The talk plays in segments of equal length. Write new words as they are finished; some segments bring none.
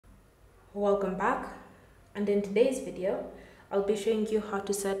Welcome back, and in today's video I'll be showing you how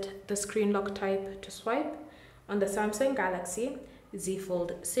to set the screen lock type to swipe on the Samsung Galaxy Z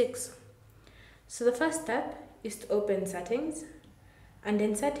Fold 6. So the first step is to open settings, and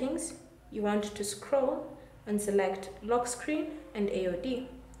in settings you want to scroll and select lock screen and AOD.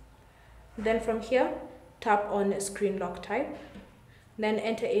 Then from here tap on screen lock type, then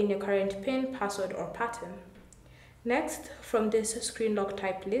enter in your current PIN, password or pattern. Next, from this screen lock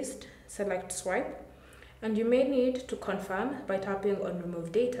type list, select swipe, and you may need to confirm by tapping on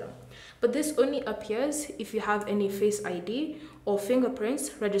remove data. But this only appears if you have any Face ID or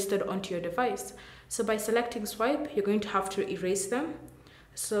fingerprints registered onto your device. So by selecting swipe, you're going to have to erase them.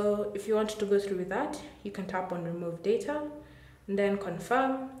 So if you want to go through with that, you can tap on remove data and then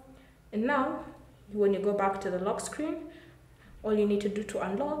confirm. And now, when you go back to the lock screen, all you need to do to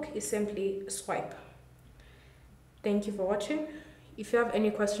unlock is simply swipe. Thank you for watching. If you have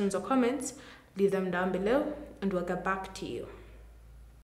any questions or comments, leave them down below and we'll get back to you.